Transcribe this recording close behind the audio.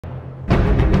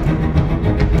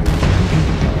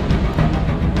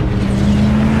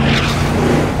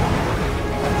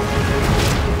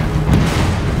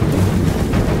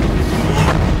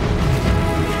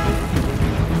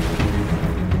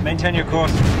Continue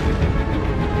course.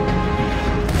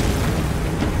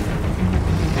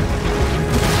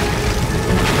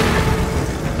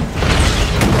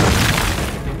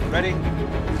 Ready?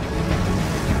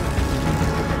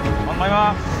 On my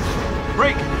mark.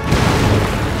 Break!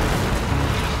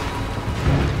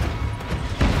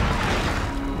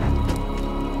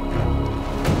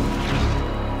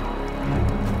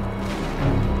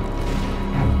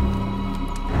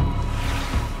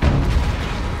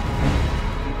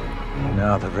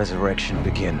 Now the resurrection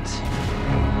begins.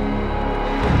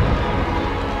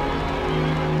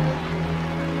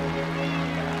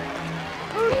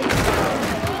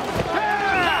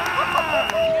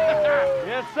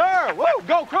 Yes, sir. Woo,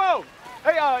 go Crow.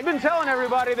 Hey, I've been telling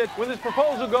everybody that when this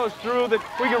proposal goes through, that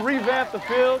we can revamp the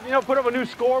field, you know, put up a new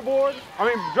scoreboard. I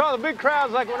mean, draw the big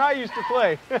crowds like when I used to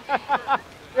play.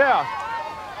 Yeah.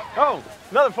 Oh,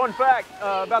 another fun fact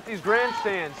about these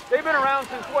grandstands. They've been around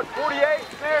since, what, 48,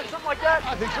 Mayor? Something like that?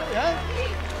 I think so, yeah.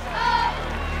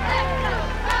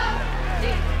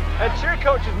 That cheer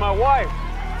coach is my wife,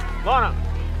 Lana.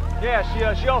 Yeah,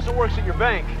 she also works at your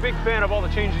bank. Big fan of all the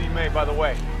changes you made, by the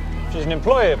way. She's an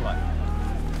employee of mine.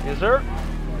 Yes, sir?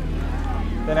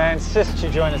 Then I insist she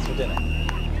join us for dinner.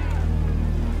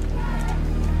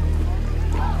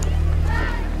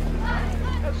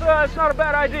 That's not a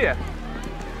bad idea.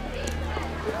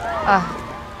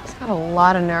 He's got a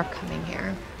lot of nerve coming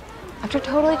here. After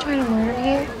totally trying to murder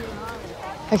you.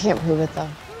 I can't prove it, though.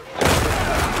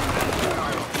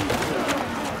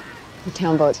 The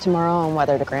town votes tomorrow on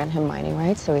whether to grant him mining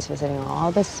rights, so he's visiting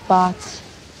all the spots,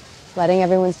 letting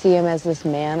everyone see him as this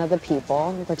man of the people,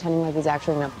 and pretending like he's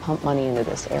actually gonna pump money into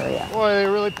this area. Boy, they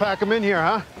really pack him in here,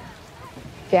 huh?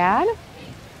 Dad?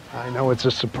 I know it's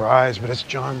a surprise, but it's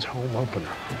John's home opener.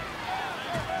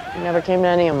 You never came to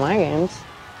any of my games.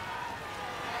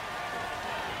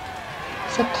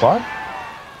 Is that Clark? All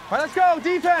right, let's go.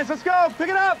 Defense, let's go. Pick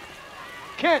it up.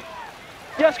 Kent.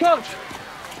 Yes, coach.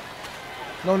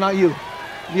 No, not you.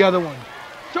 The other one.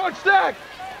 George Stack.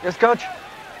 Yes, coach.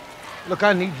 Look,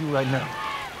 I need you right now.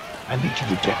 I need you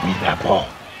to get me that ball.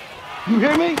 You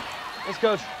hear me? Yes,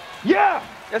 coach. Yeah!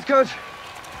 Yes, coach.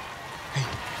 Hey,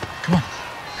 come on.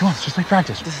 Come on, it's just like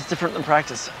practice. This is different than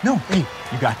practice. No, hey,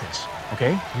 you got this,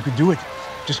 okay? You can do it.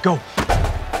 Just go.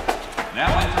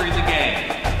 Now entering the game,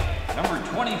 number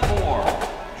 24,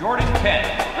 Jordan Kent.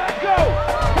 Let's go!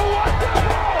 Who wants the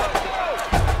ball?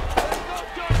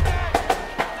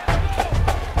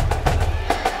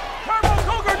 Turbo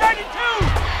Cougar 92!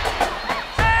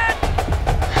 Set!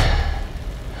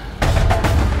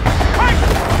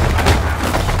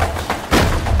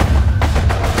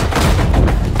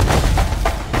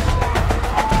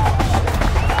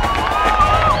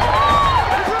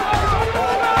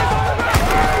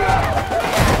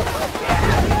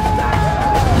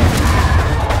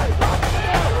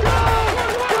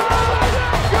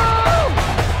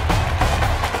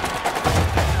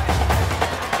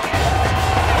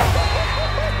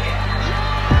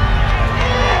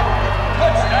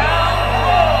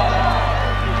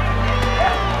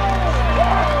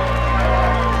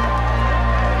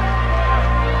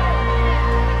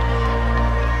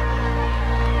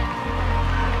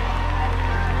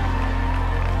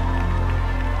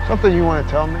 Something you want to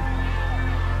tell me? All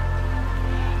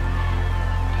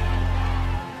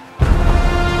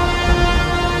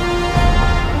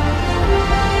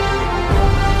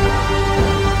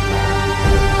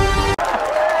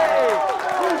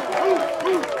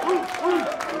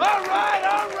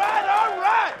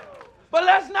right. But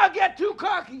let's not get too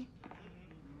cocky.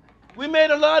 We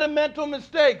made a lot of mental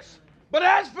mistakes. But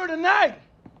as for tonight,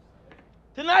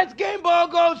 tonight's game ball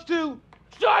goes to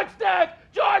Short Stack,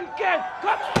 Jordan Kent.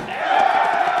 Come on.